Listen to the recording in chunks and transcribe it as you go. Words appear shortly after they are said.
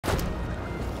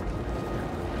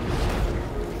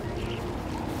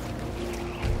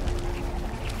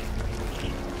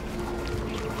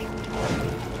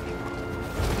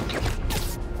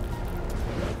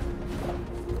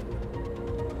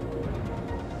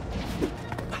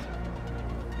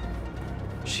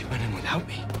without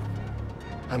me.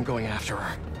 I'm going after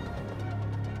her.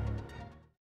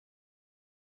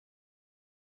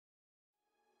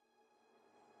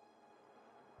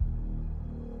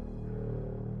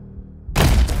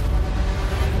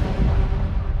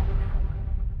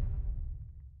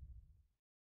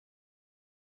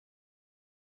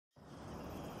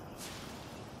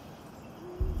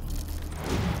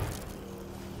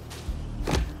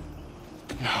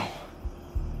 No.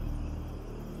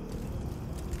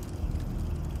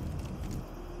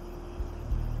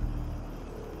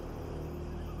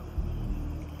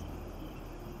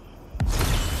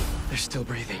 They're still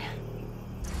breathing.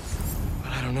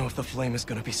 But I don't know if the flame is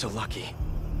gonna be so lucky.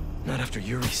 Not after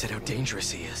Yuri said how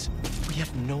dangerous he is. We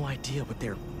have no idea what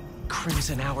their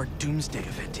Crimson Hour Doomsday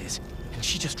event is, and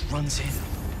she just runs in.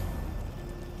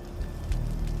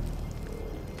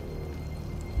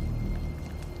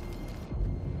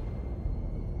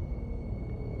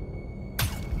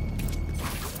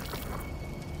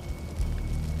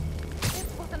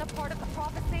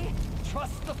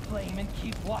 Trust the flame and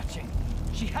keep watching.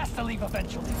 She has to leave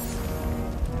eventually.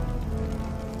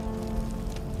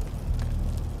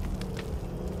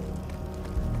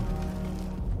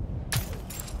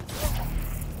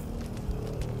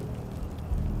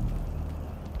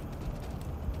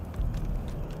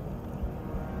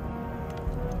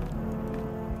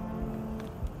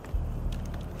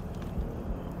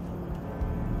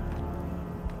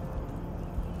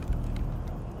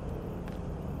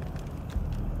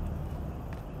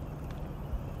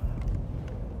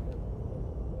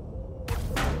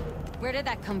 Where did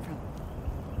that come from?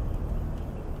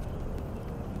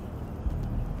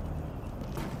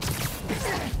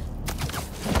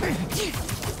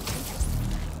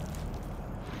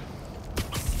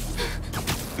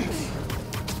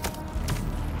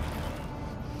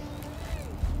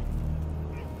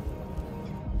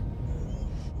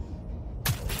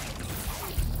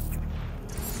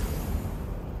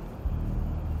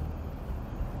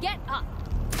 Get up!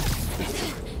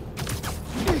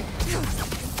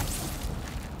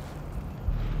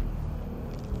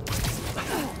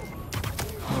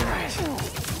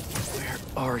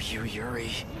 Are you,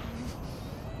 Yuri?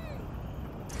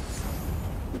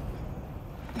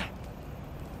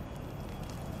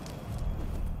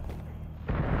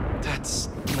 That's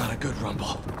not a good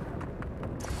rumble.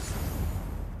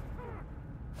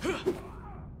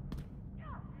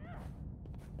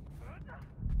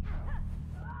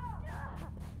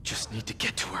 Just need to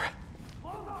get to her.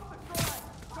 Close off the drive!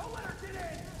 Don't let her get in!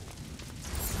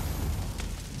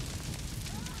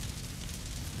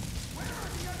 Where are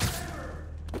the other members?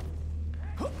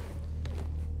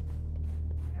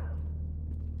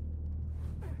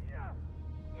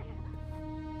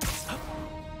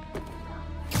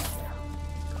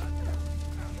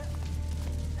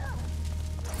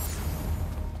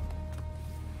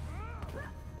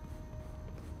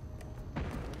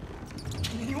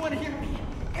 Anyone hear me?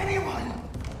 Anyone?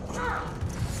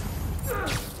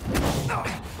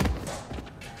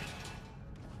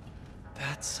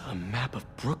 That's a map of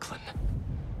Brooklyn.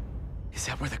 Is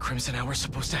that where the Crimson Hour is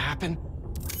supposed to happen?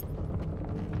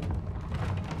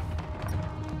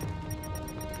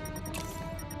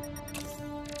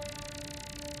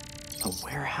 A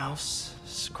warehouse,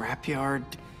 scrapyard,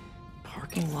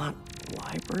 parking lot,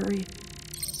 library?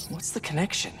 What's the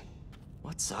connection?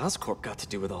 What's Oscorp got to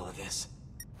do with all of this?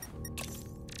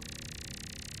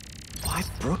 Why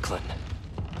Brooklyn?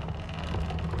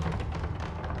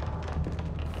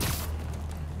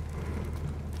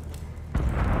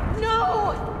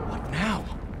 No! What now?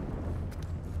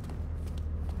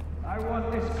 I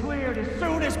want this cleared as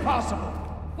soon as possible.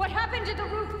 What happened to the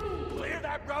roof? Clear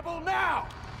that rubble now!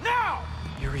 Now!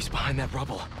 Yuri's behind that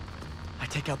rubble. I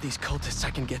take out these cultists, I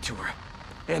can get to her.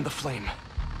 And the flame.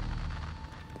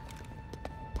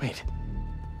 Wait.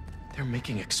 They're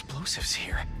making explosives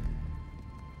here.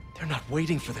 They're not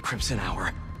waiting for the Crimson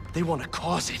Hour. They want to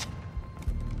cause it.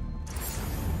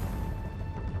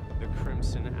 The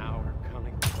Crimson Hour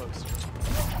coming closer.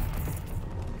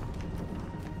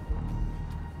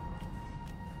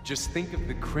 Just think of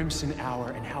the Crimson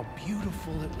Hour and how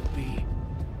beautiful it will be.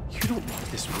 You don't want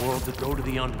this world to go to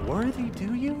the unworthy,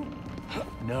 do you?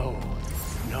 No.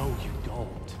 No, you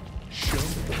don't. Show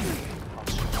me how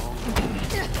strong you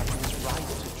are. It's right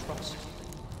to trust.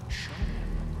 Show him.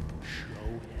 Show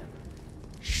him.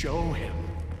 Show him.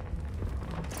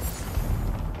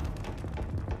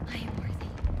 I am worthy.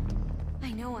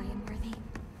 I know I am worthy.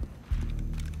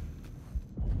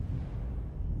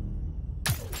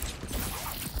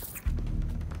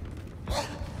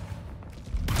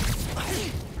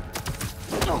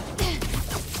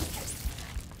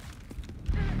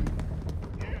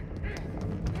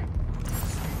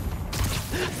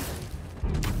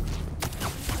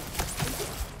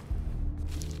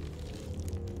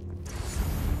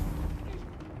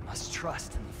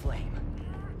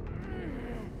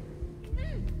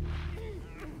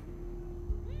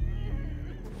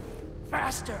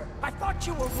 Faster! I thought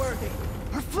you were worthy!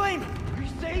 Her flame! Are you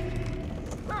safe?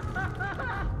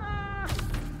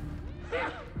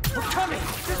 We're coming!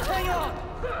 Just hang on!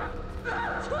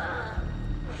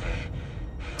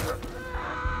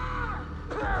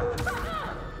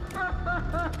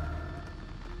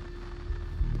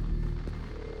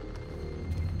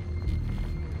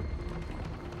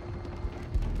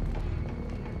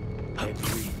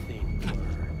 Everything.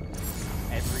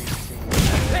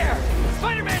 There!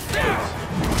 Spider-Man's there!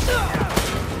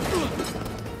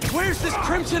 Where's this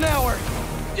Crimson Hour?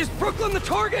 Is Brooklyn the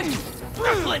target?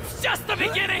 Brooklyn's just the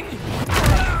beginning!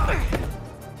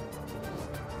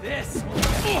 This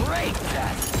will be a great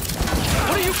test!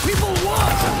 What do you people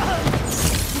want?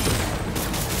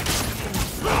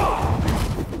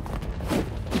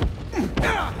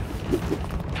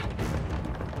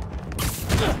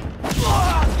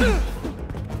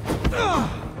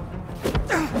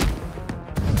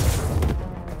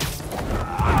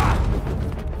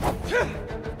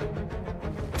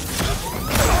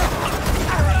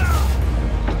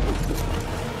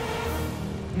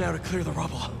 Now to clear the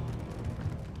rubble.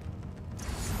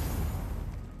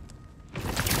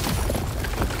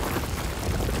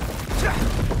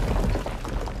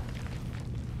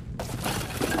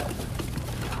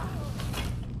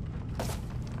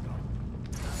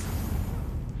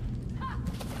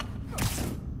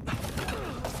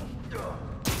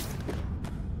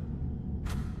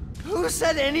 Who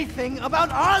said anything about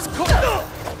Oscorp?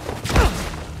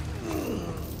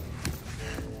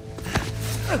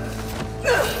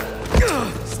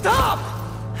 Stop!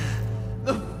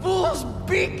 The fool's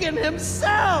beacon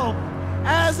himself!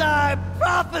 As I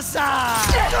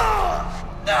prophesied!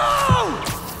 No!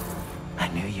 I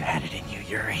knew you had it in you,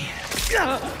 Yuri.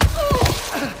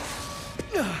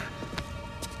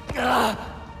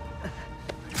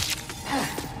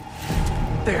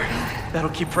 There. That'll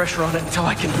keep pressure on it until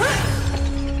I can...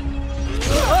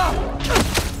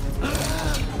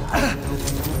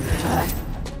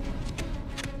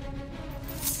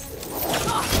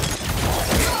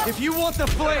 If you want the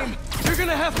flame, you're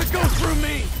gonna have to go through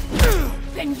me!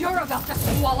 Then you're about to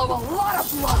swallow a lot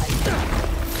of blood!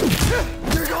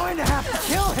 You're going to have to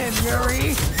kill him,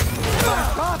 Yuri!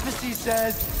 My prophecy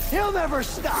says he'll never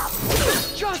stop!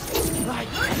 Just like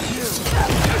you!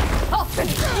 I'll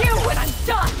finish you when I'm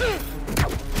done!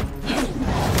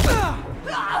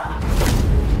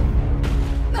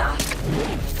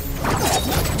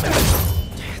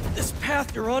 This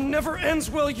path you're on never ends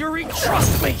well, Yuri.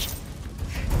 Trust me!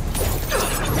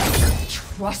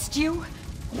 Trust you?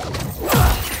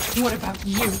 What about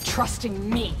you trusting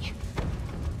me?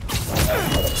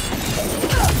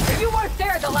 You weren't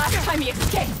there the last time he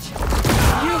escaped!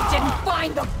 You didn't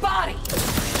find the body!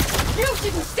 You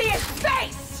didn't see his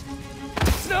face!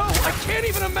 No, I can't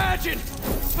even imagine!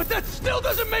 But that still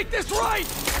doesn't make this right!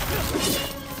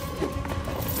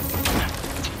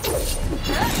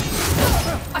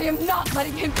 I am not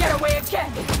letting him get away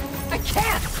again! I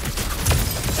can't!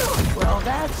 Well,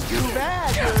 that's too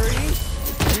bad, Yuri.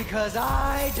 Because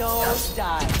I don't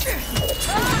die.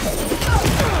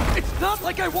 It's not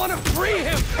like I want to free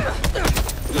him!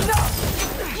 No!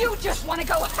 You just want to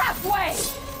go halfway!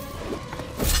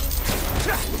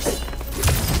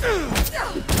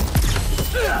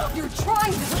 You're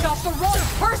trying to stop the wrong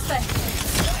person!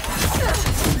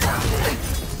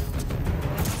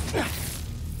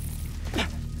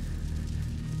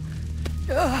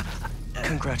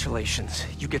 Congratulations.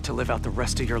 You get to live out the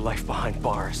rest of your life behind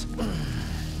bars.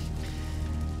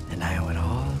 And I owe it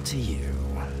all to you.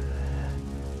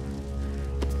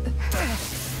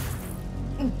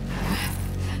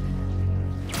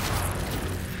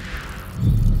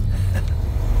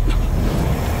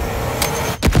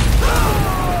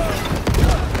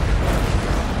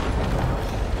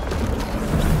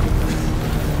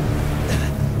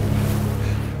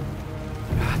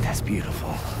 That's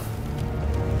beautiful.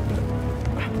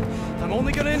 I'm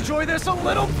only gonna enjoy this a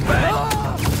little bit!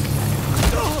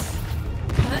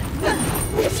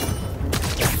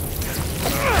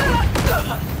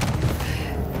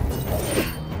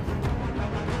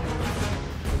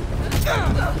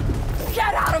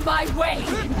 Get out of my way!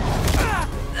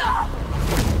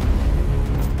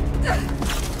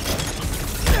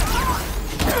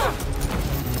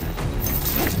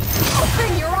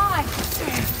 Open your eyes!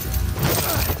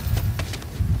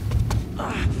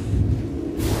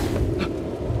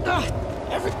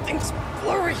 Everything's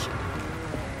blurry!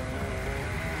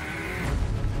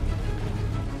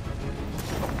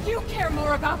 You care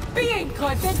more about being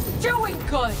good than doing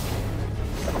good!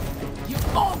 You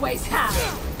always have!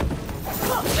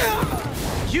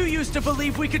 You used to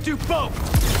believe we could do both!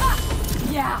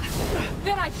 Yeah,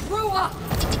 then I grew up.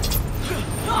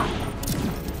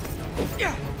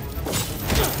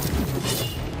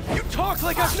 You talk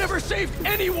like I've never saved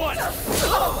anyone!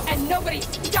 Oh, and nobody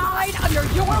died under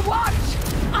your watch?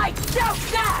 I doubt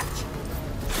that!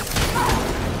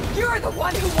 You're the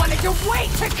one who wanted to wait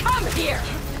to come here!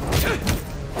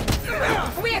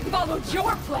 If we had followed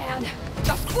your plan,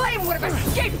 the flame would have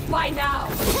escaped by now!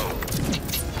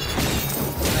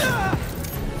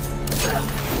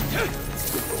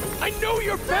 I know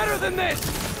you're better than this!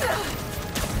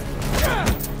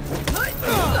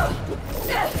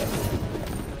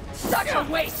 Such a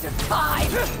waste of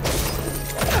time!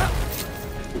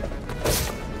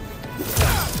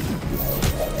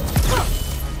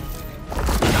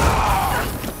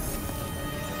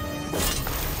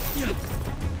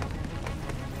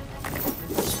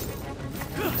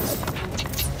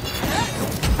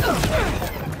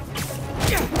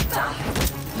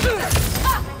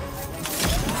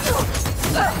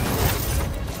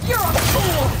 You're a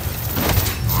fool!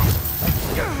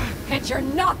 And you're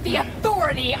not the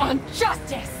authority on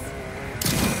justice!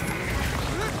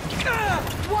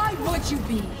 Why would you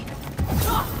be?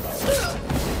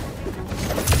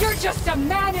 You're just a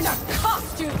man in a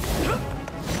costume!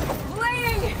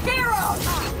 Playing hero!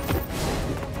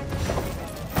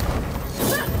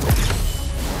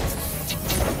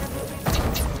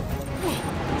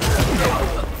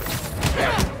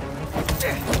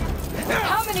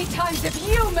 How many times have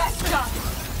you messed up?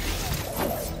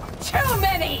 Too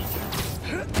many!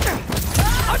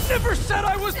 I've never said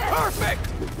I was perfect!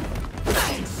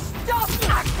 Stop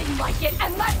acting like it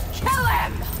and let's kill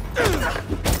him!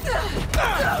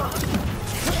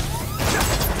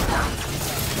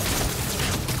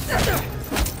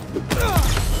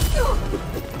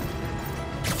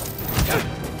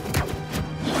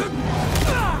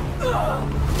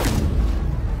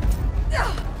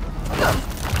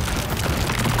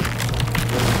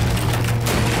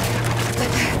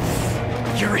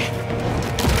 Yuri!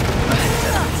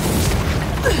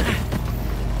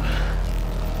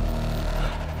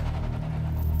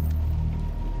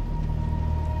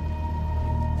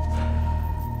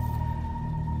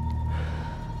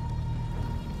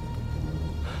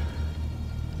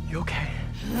 You okay?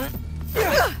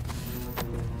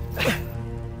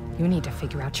 You need to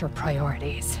figure out your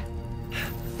priorities.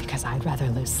 Because I'd rather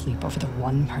lose sleep over the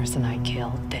one person I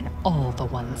killed than all the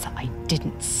ones I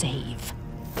didn't save.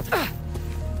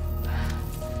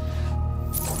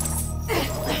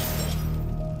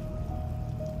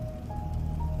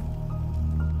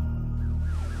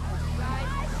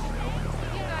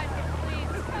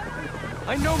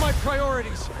 I know my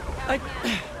priorities.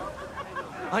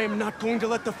 I am not going to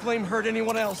let the flame hurt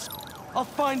anyone else. I'll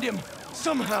find him,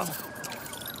 somehow.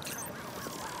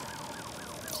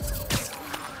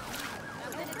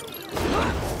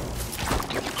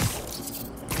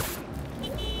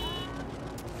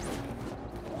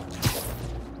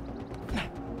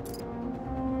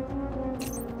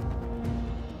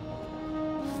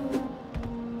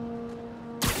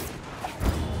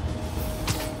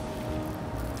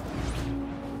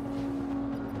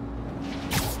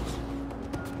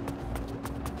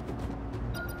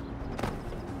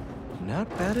 Not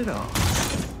bad at all.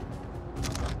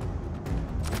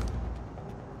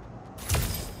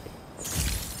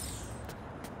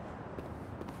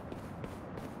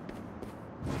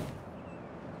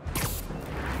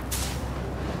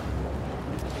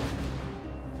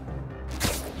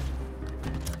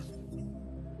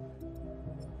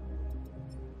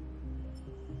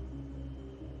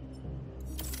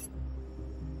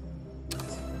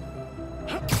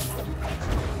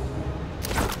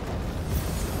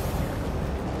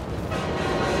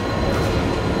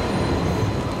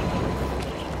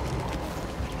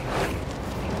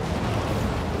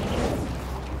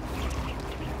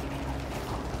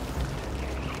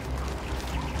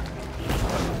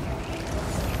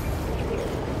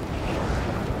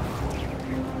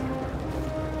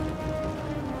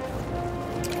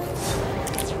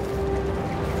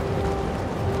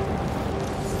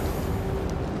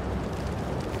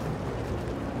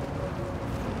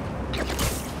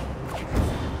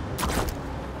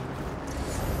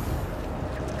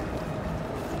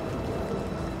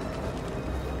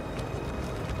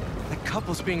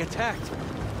 Couple's being attacked.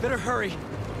 Better hurry.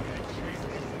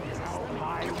 How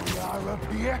high we are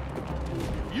up here?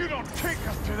 You don't take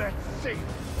us to that safe.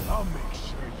 I'll make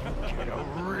sure you get a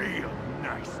real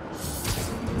nice.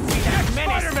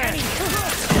 Spider-Man!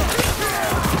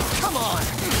 Come on!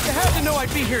 You had to know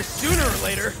I'd be here sooner or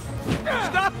later.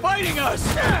 Stop fighting us!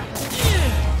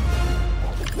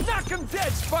 Knock him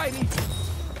dead, Spidey!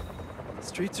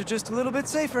 Streets are just a little bit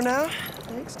safer now,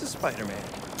 thanks to Spider-Man.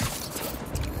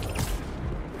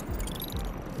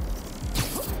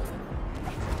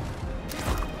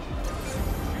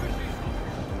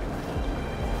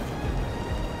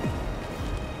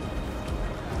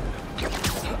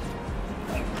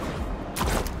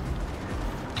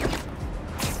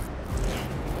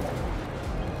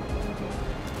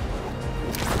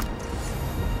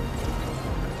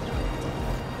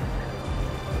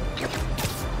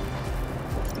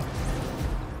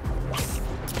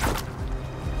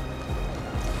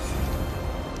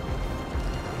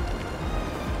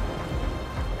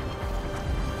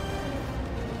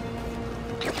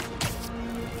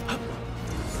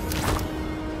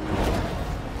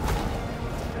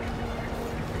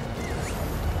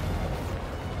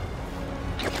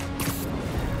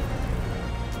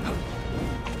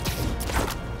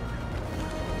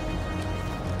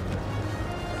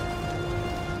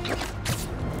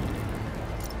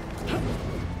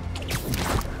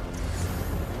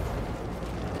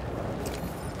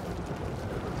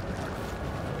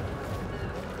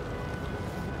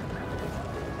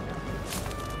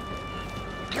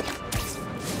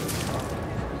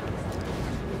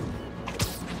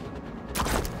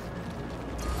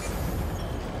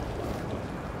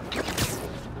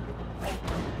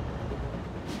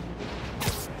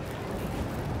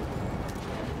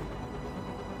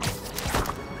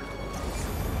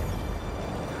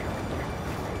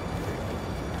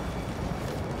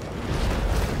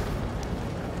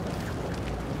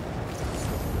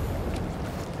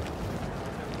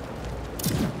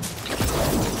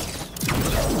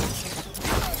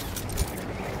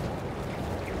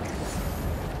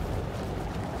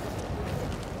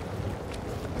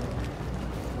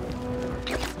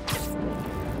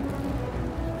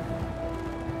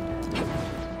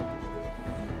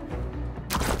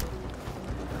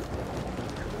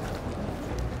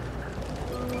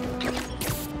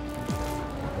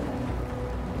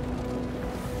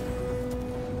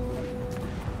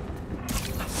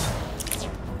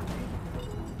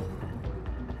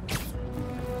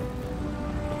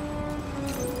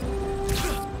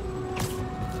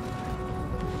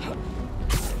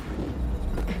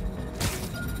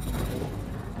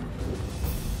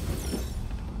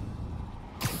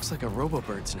 Like a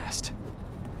robo-bird's nest.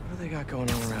 What do they got going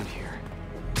on around here?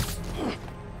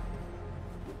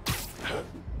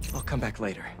 I'll come back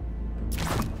later.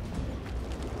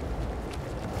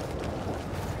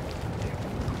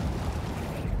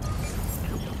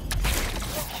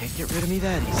 Can't get rid of me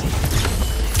that easy.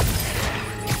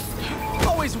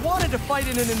 Always wanted to fight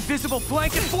in an invisible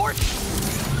blanket fort!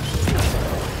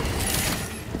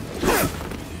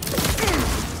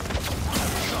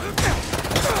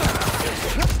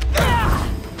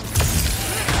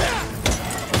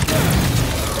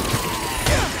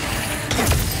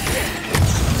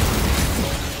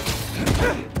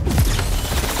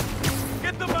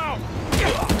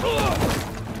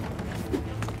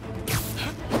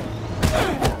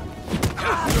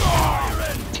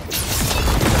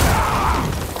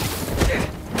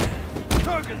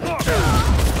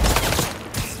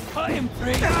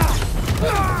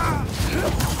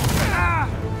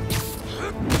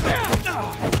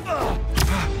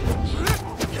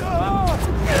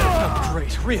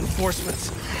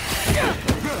 Reinforcements.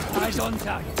 Eyes on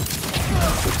target.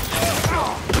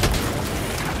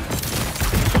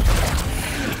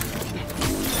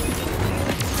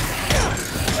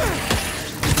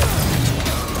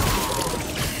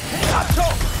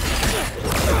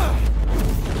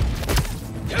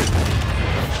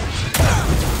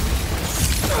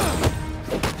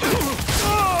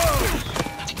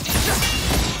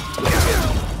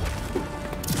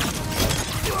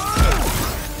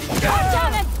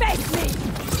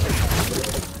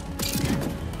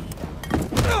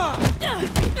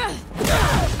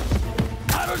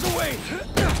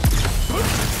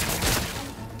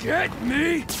 Get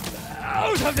me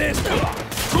out of this!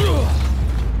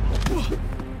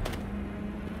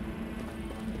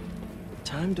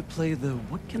 Time to play the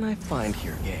what can I find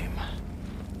here game.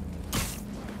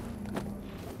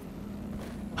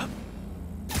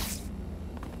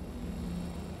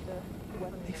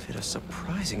 They fit a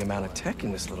surprising amount of tech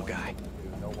in this little guy.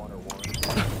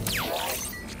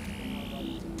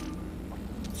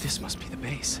 This must be the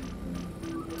base.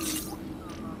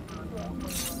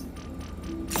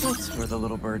 That's where the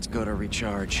little birds go to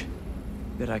recharge.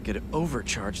 Bet I could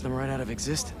overcharge them right out of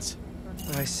existence.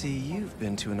 I see you've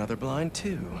been to another blind,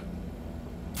 too.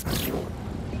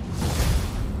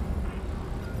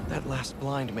 That last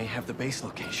blind may have the base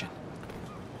location.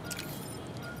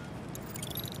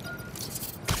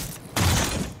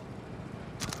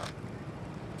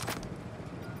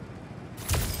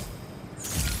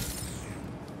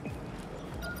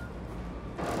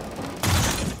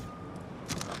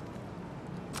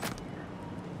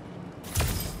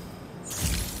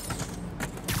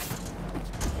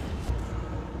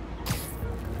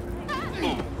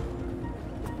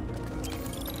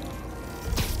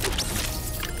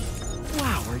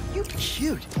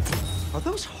 Dude, are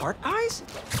those heart eyes?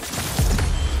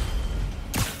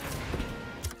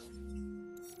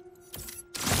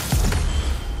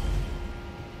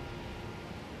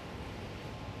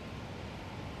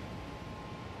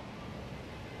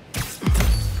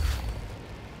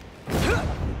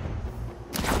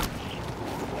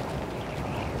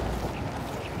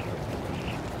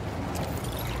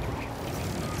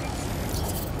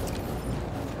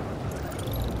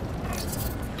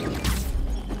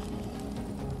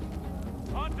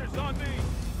 Hunters on me!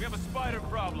 We have a spider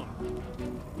problem.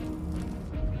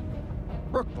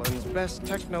 Brooklyn's best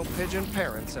techno-pigeon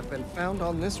parents have been found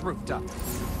on this rooftop.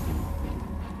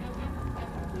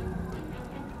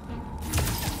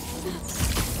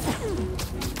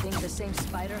 Think the same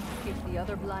spider who kicked the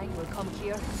other blind will come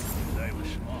here? They were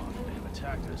smart. They've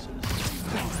attacked us at the same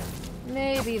time.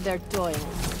 Maybe they're toying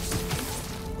with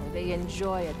us. Or they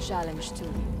enjoy a challenge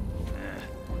too.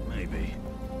 Maybe.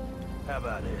 How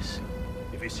about this?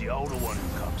 If it's the older one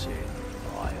who comes here,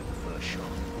 I have the first shot.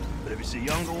 But if it's the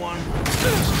younger one,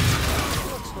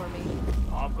 Looks for me.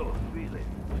 I've got a feeling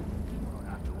I won't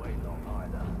have to wait long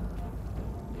either.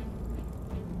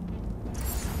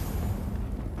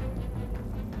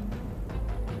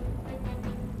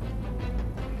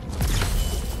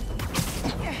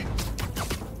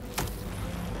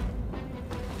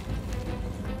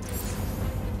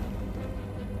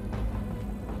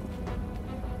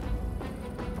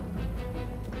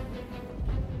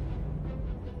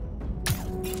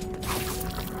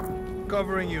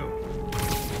 Covering you.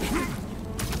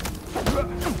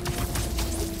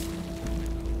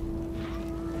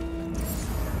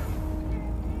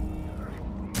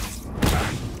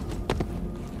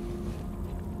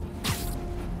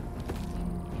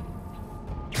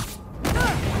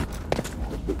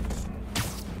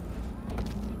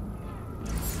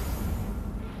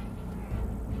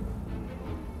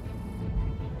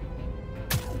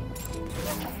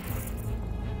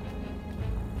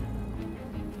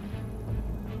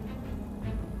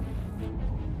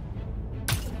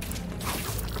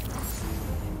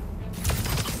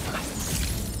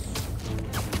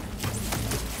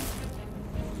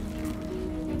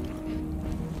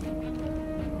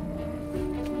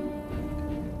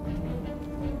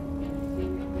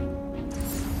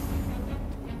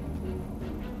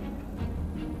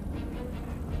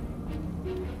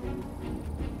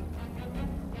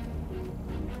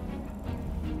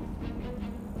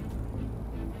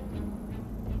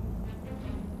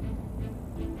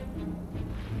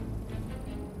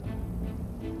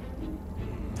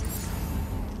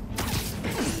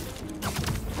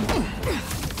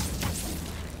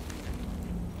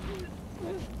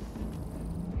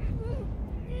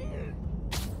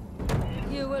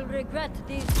 You will regret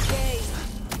these days.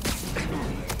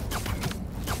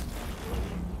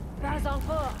 Pas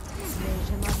encore. Mais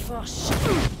je m'approche.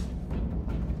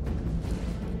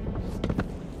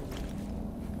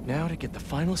 Now to get the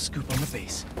final scoop on the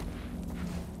base.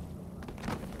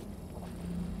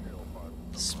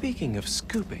 Speaking of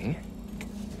scooping...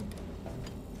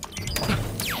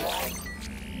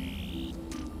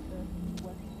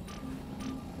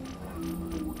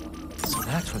 So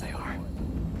that's where they are.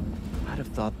 I'd have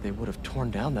thought they would have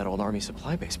torn down that old army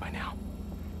supply base by now.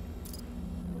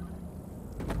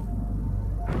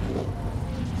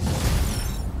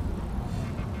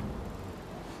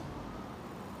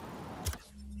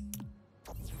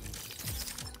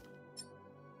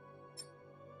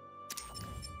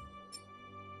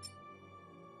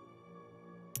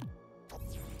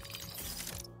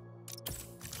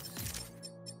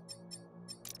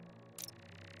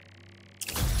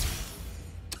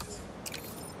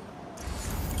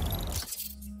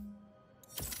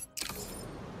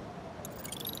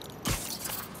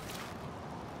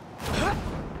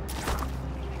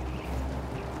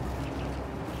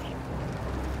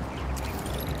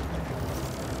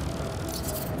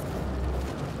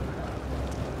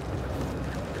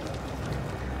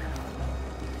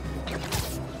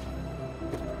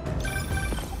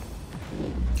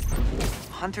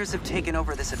 Hunters have taken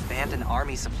over this abandoned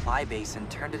army supply base and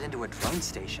turned it into a drone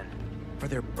station. For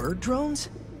their bird drones?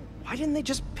 Why didn't they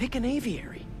just pick an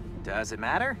aviary? Does it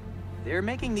matter? They're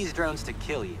making these drones to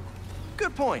kill you.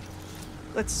 Good point.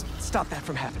 Let's stop that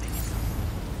from happening.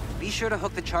 Be sure to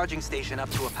hook the charging station up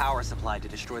to a power supply to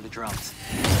destroy the drones.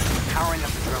 Powering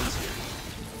up the drones here.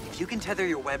 If you can tether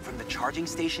your web from the charging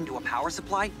station to a power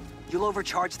supply, you'll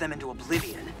overcharge them into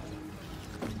oblivion.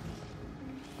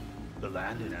 The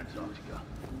land in Antarctica.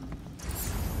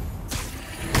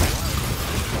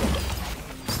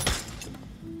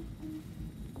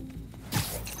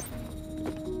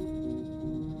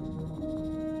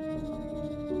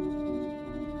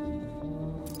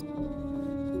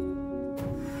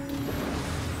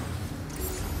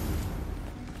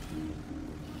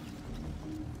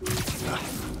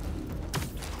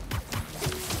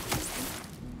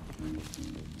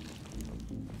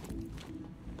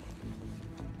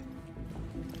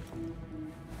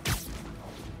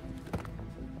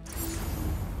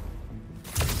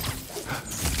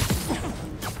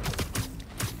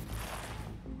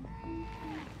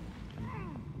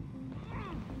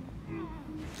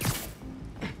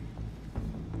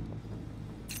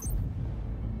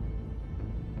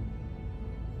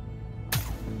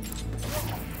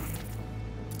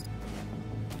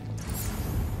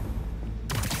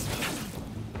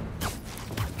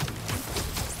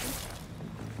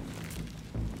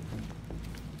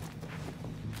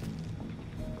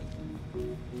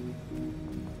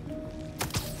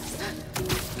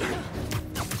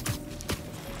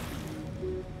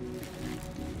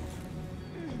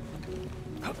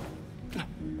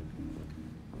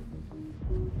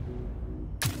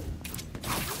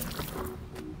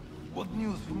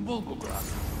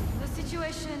 The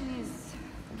situation is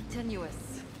tenuous.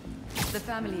 The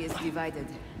family is divided.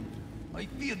 I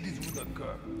feared this would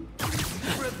occur.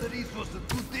 Spread the resources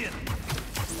too thin.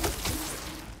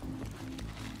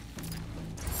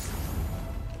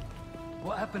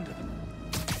 What happened to them?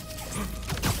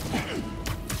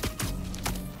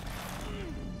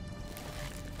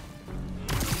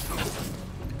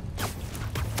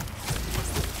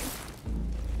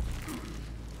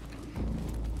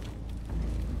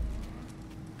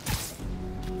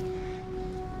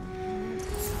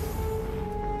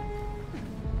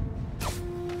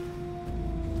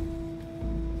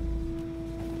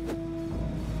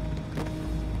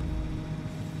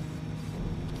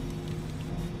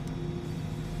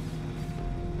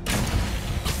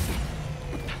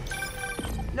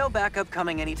 No backup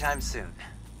coming anytime soon.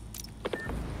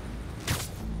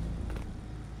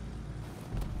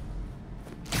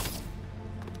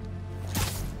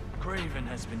 Craven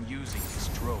has been using these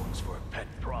drones for a pet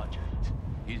project.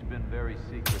 He's been very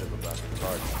secretive about the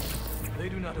targets. They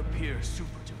do not appear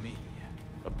super to me.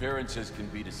 Appearances can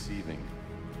be deceiving.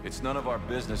 It's none of our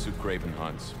business who Craven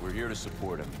hunts. We're here to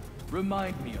support him.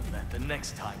 Remind me of that the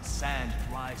next time Sand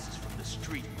rises from the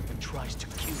street and tries to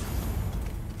kill you.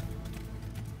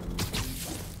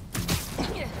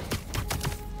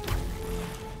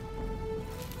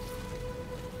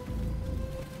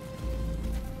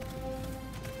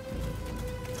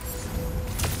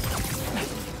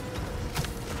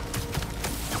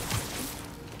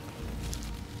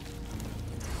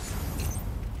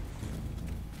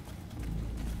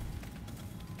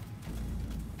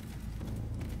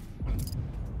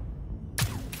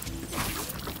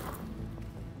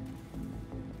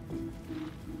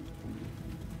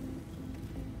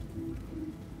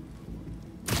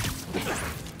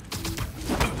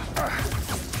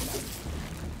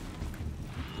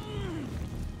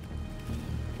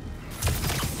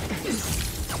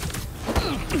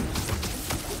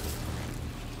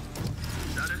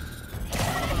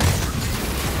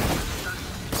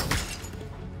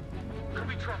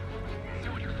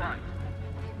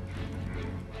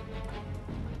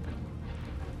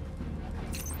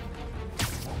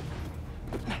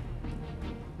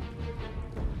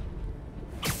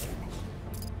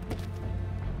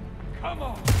 Come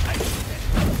on!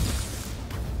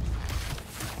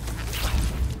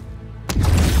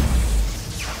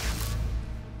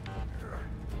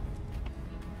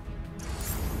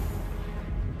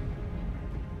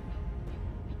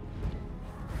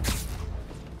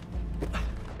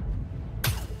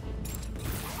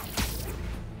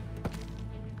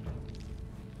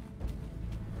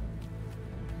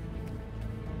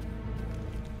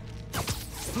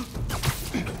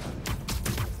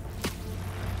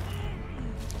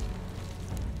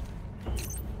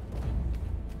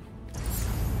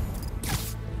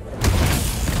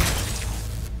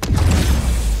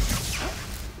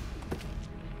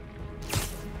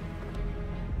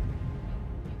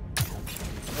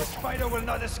 The spider will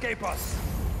not escape us!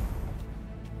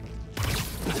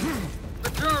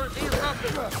 Patrol, be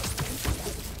rapid!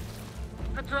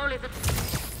 Patrol is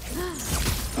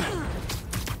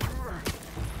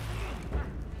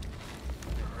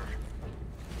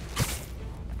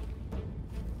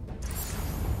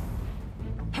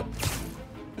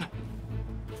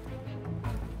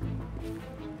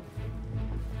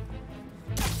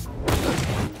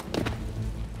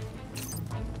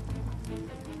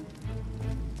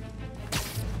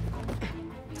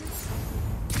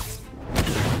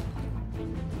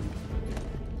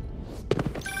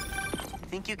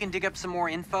Think you can dig up some more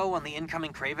info on the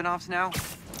incoming Kravenoffs now?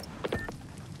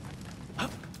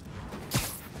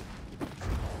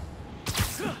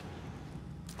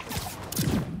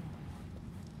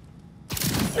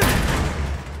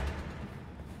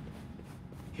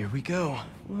 Here we go.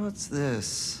 What's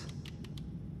this?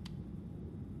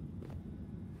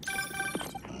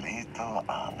 Little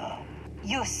Anna.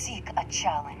 You seek a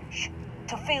challenge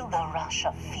to feel the rush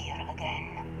of fear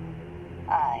again.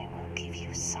 I will give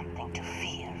you something to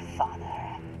fear, Father.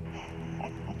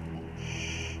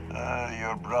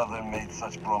 Your brother made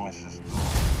such promises.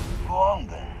 Go on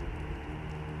then.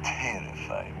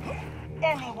 Terrify me.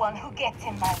 Anyone who gets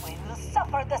in my way will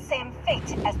suffer the same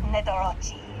fate as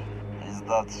Nedorochi. Is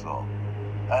that so?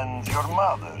 And your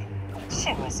mother?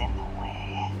 She was in the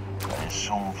way. I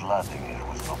assume Vladimir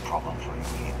was no problem for you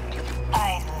either.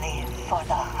 I live for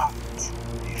the hunt.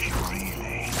 If you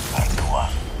really are the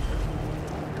one.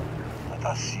 Let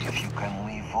us see if you can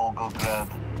leave Volgograd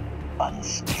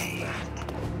unscathed.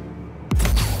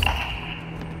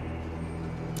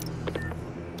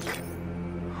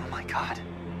 Oh my god.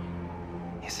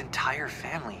 His entire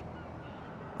family.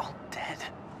 All dead.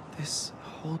 This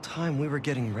whole time we were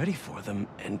getting ready for them,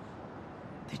 and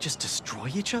they just destroy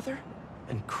each other?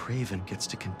 And Craven gets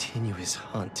to continue his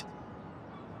hunt.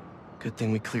 Good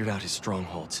thing we cleared out his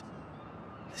strongholds.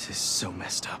 This is so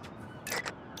messed up.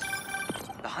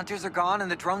 The hunters are gone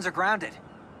and the drones are grounded.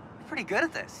 We're pretty good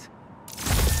at this.